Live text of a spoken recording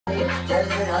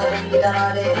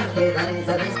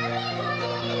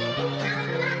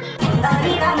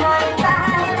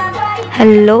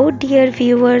Hello dear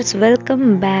viewers, welcome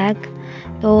back.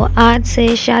 तो आज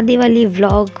से शादी वाली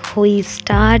व्लॉग हुई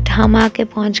स्टार्ट। हम आके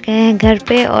पहुंच गए हैं घर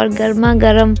पे और गर्मा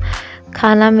गर्म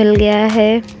खाना मिल गया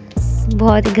है।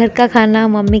 बहुत घर का खाना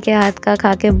मम्मी के हाथ का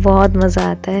खा के बहुत मज़ा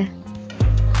आता है।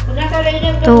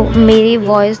 तो मेरी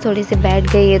वॉइस थोड़ी सी बैठ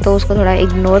गई है तो उसको थोड़ा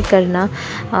इग्नोर करना।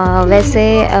 वैसे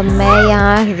मैं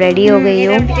यहाँ रेडी हो गई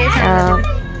हूँ।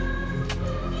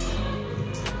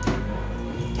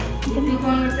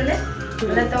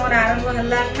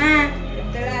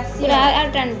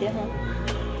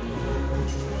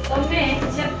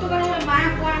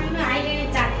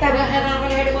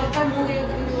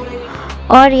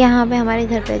 और यहाँ पे हमारे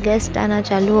घर पे गेस्ट आना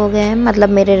चालू हो गए हैं, मतलब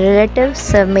मेरे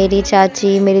रिलेटिव्स, मेरी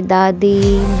चाची, मेरी दादी,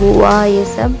 बुआ, ये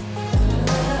सब।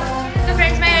 तो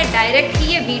फ्रेंड्स, मैं डायरेक्ट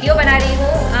ही ये वीडियो बना रही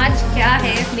हूँ। आज क्या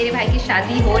है, मेरे भाई की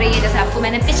शादी हो रही है, जैसे आपको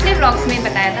मैंने पिछले व्लॉग्स में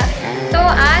बताया था। तो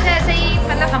आज ऐसे ही,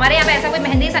 मतलब हमारे यहाँ पे ऐसा कोई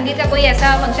मेहंदी संगीत का कोई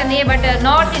ऐसा फंक्शन नहीं है, बट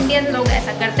नॉर्थ इंडियन लोग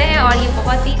ऐसा करते हैं और ये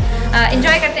बहुत ही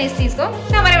इन्जॉय करते हैं इस चीज़ को।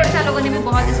 तो हमारे उड़ीसा लोगों ने भी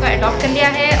बहुत इसको अडॉप्ट कर लिया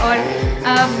है और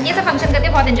ये सब फंक्शन करके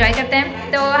बहुत इन्जॉय करते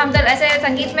हैं। तो हम तो ऐसे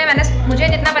संगीत में मुझे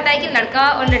जितना पता है कि लड़का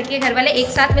और लड़की के घर वाले एक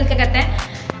साथ मिलकर करते हैं।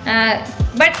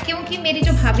 बट क्योंकि मेरी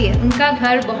जो भाभी है उनका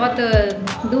घर बहुत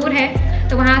दूर है,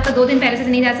 तो वहाँ तो 2 दिन पहले से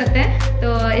नहीं जा सकते हैं।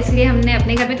 तो इसलिए हमने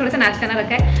अपने घर में थोड़ा सा नाच गाना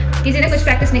रखा है। किसी ने कुछ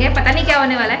प्रैक्टिस नहीं किया, पता नहीं क्या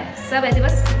होने वाला है। सब ऐसे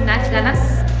बस नाच गाना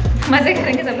मज़े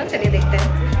करेंगे सब लोग। चलिए देखते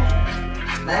हैं।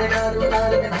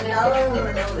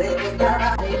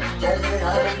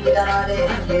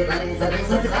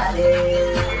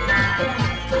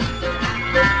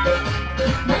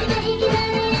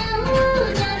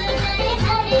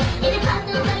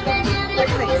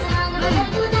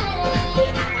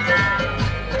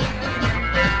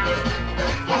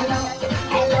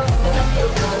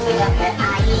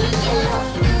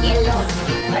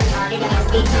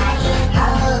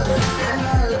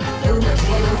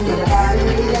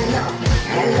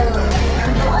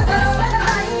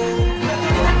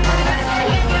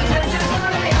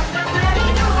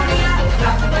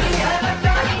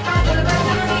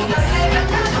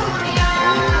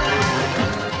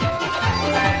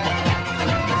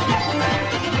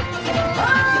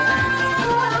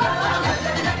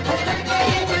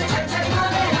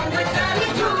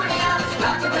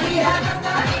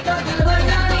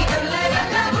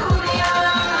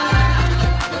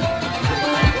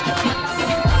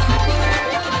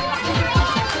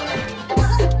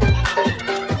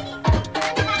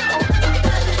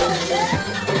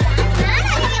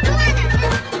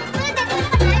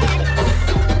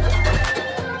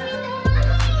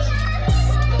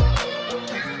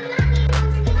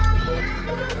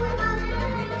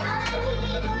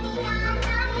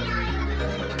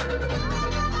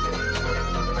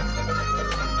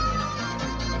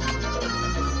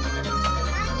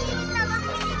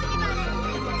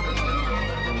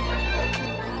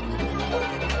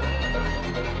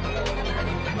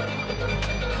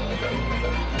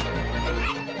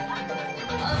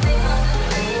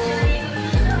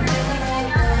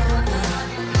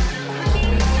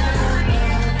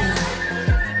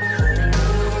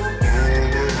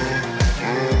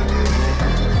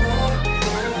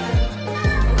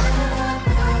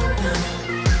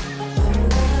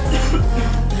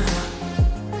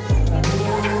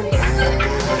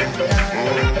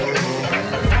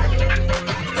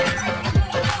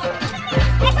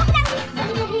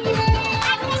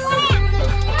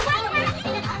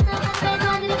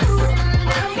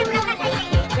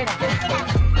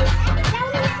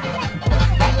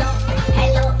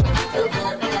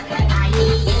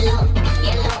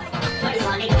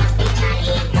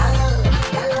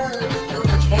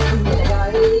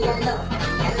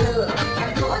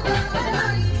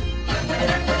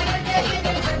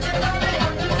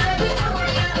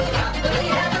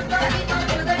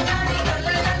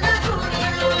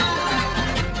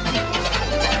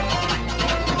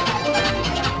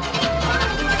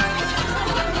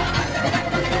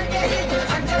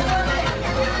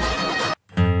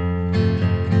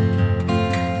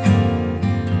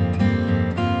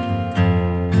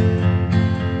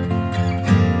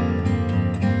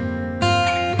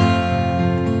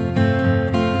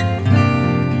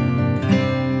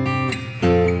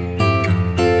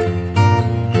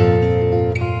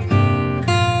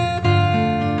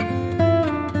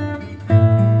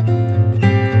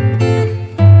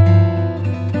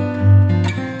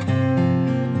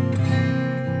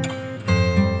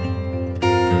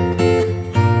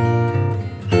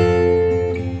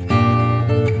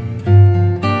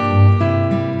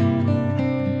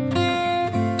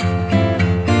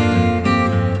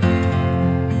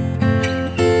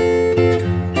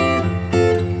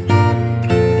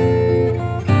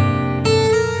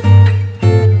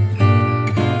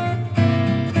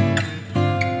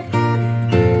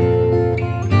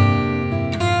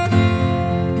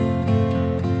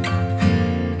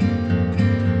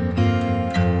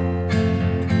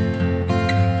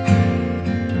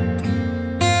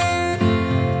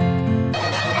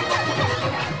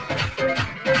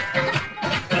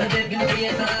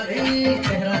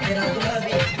 चेहरा तेरा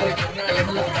गुलाबी कोई करना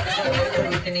लहला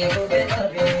इतनी हो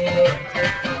बेताबी।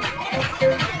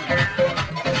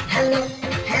 हेलो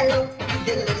हेलो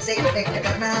दिल से कनेक्ट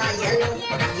करना येलो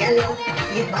येलो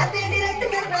ये बातें डायरेक्ट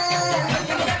करना।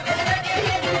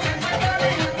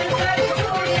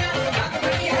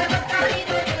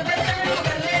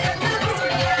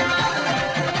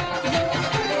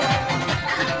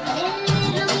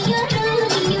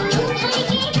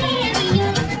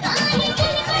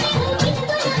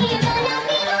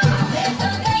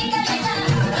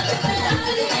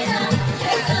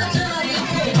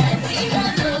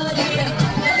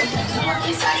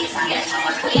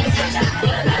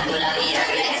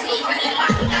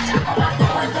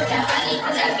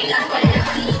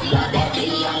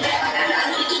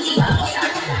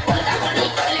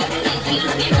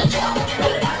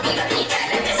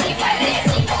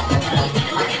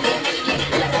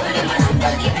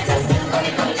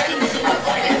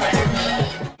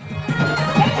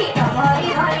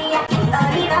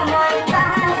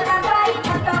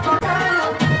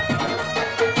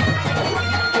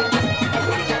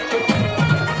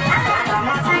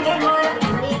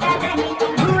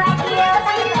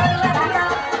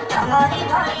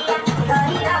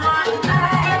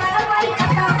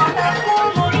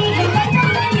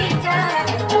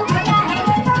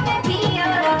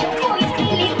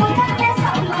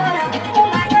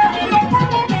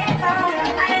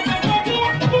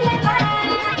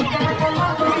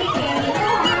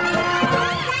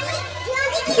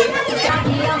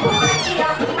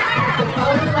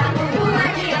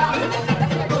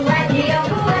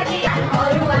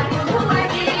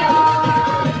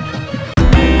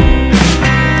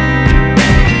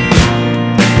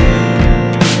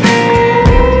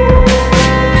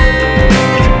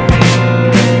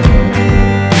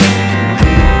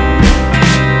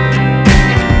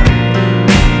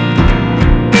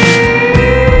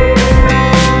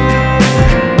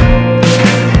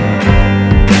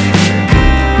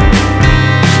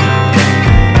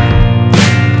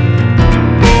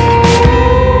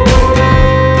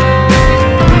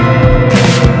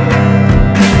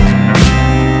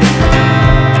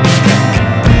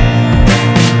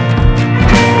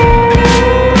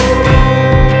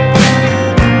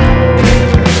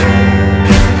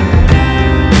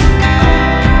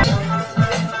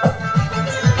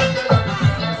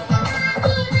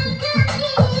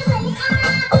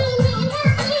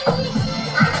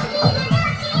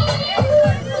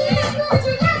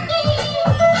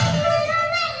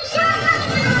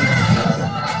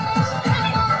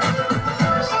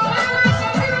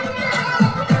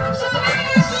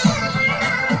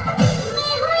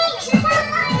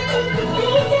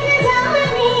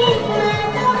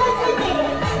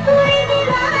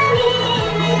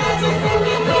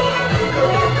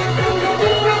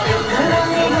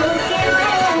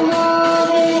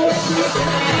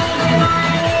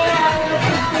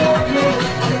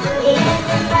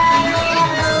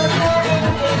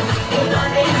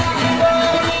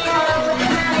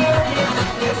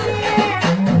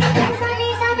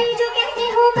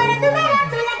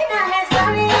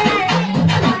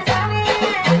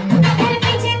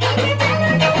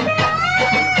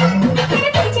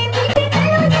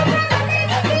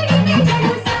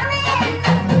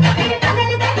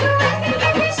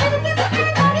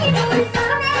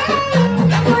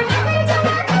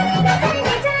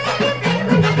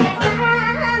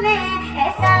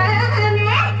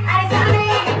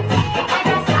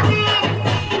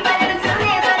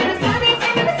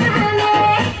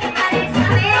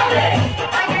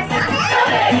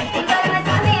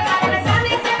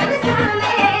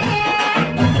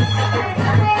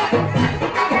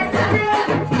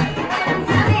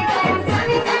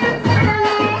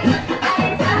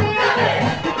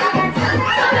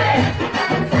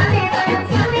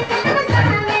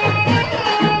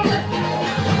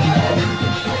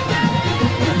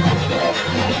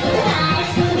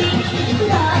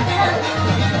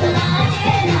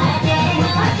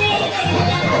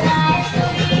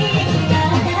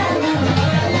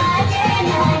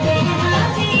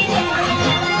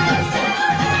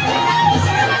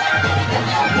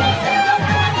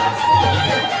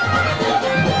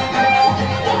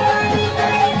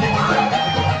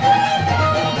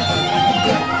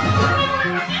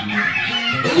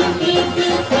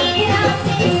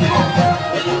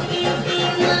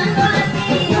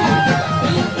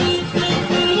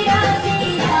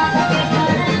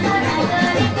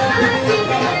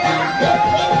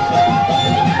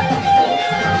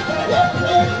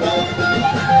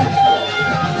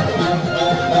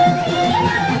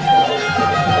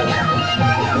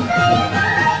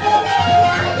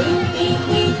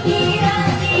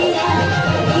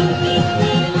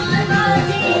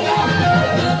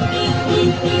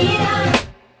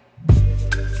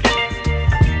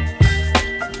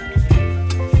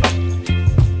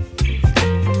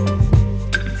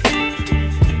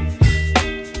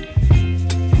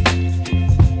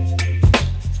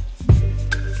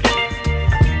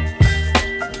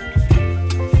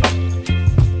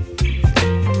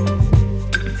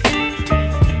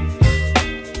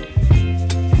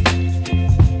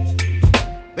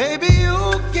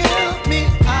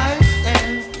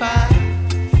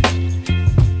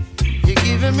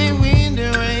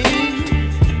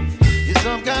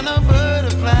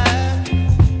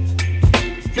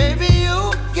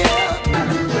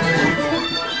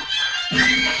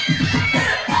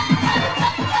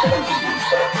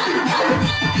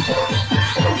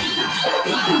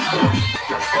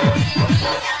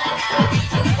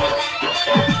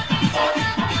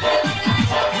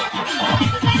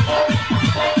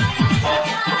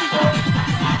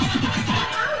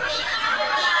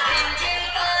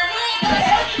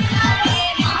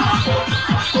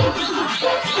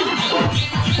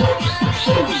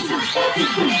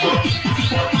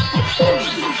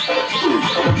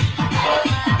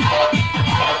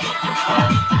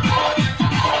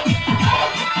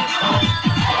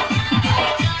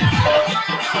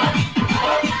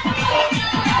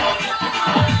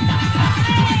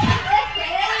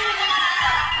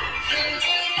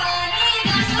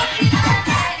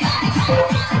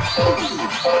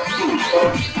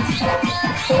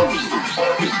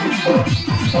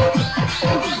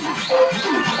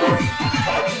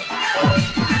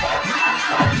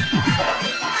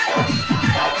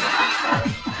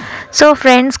 सो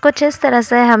फ्रेंड्स, कुछ इस तरह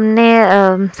से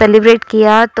हमने सेलिब्रेट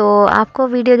किया। तो आपको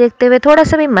वीडियो देखते हुए थोड़ा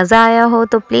सा भी मज़ा आया हो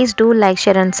तो please do like,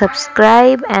 share and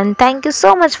subscribe, and thank you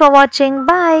so much for watching.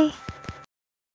 Bye.